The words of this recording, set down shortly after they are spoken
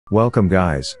Welcome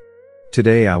guys.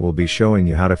 Today I will be showing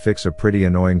you how to fix a pretty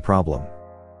annoying problem.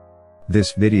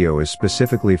 This video is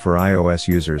specifically for iOS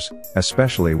users,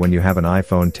 especially when you have an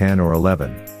iPhone 10 or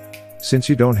 11. Since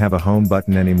you don't have a home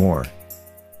button anymore,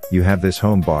 you have this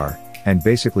home bar, and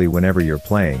basically whenever you're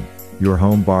playing, your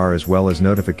home bar as well as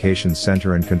notifications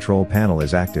center and control panel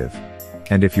is active.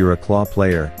 And if you're a claw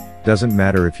player, doesn't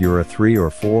matter if you're a 3 or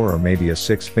 4 or maybe a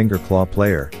 6-finger claw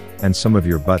player, and some of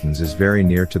your buttons is very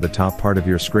near to the top part of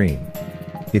your screen.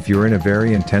 If you're in a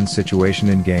very intense situation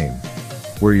in game,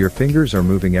 where your fingers are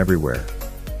moving everywhere,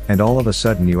 and all of a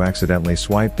sudden you accidentally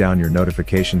swipe down your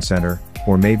notification center,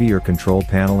 or maybe your control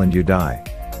panel and you die,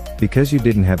 because you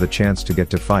didn't have the chance to get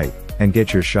to fight, and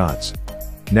get your shots.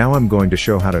 Now I'm going to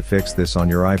show how to fix this on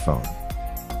your iPhone.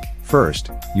 First,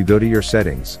 you go to your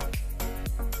settings.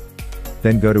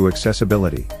 Then go to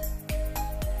accessibility.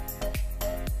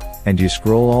 And you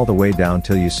scroll all the way down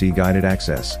till you see guided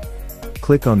access.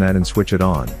 Click on that and switch it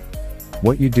on.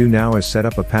 What you do now is set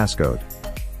up a passcode.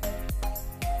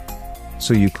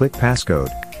 So you click passcode,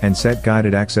 and set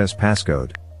guided access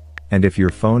passcode. And if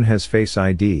your phone has Face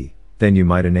ID, then you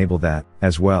might enable that,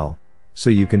 as well.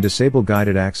 So you can disable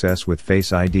guided access with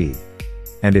Face ID.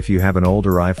 And if you have an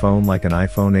older iPhone like an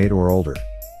iPhone 8 or older,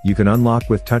 you can unlock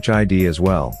with Touch ID as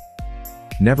well.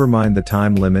 Never mind the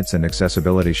time limits and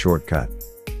accessibility shortcut.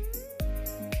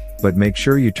 But make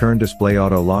sure you turn display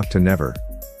auto lock to never.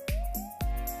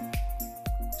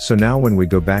 So now when we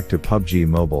go back to PUBG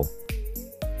Mobile,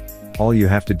 all you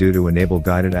have to do to enable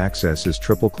guided access is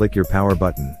triple click your power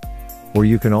button. Or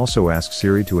you can also ask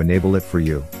Siri to enable it for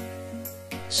you.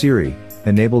 Siri,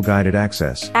 enable guided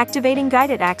access. Activating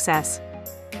guided access.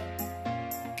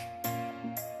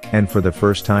 And for the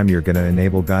first time you're gonna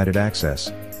enable guided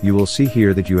access, you will see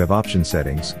here that you have option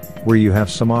settings, where you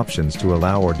have some options to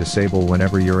allow or disable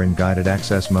whenever you're in guided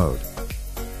access mode.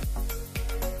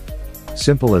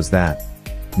 Simple as that.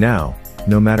 Now,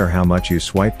 no matter how much you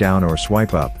swipe down or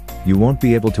swipe up, you won't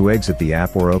be able to exit the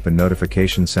app or open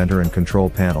notification center and control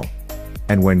panel.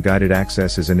 And when guided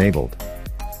access is enabled,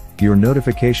 your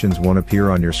notifications won't appear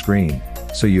on your screen,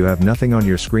 so you have nothing on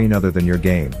your screen other than your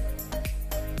game.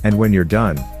 And when you're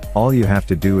done, all you have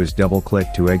to do is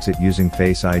double-click to exit using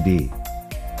Face ID.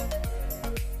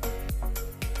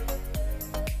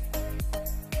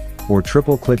 Or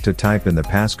triple-click to type in the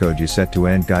passcode you set to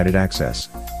end guided access.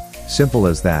 Simple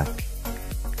as that.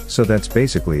 So that's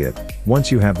basically it.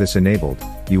 Once you have this enabled,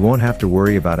 you won't have to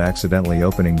worry about accidentally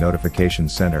opening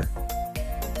Notifications Center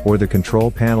or the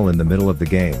control panel in the middle of the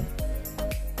game.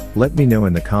 Let me know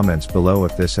in the comments below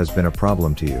if this has been a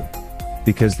problem to you,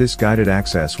 because this guided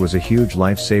access was a huge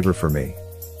lifesaver for me.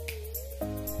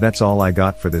 That's all I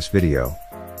got for this video.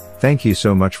 Thank you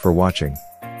so much for watching.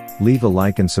 Leave a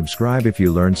like and subscribe if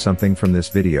you learned something from this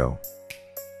video.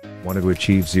 Want to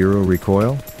achieve zero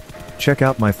recoil? Check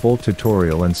out my full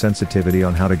tutorial and sensitivity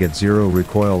on how to get zero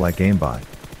recoil like AIMBOT.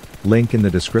 Link in the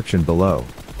description below.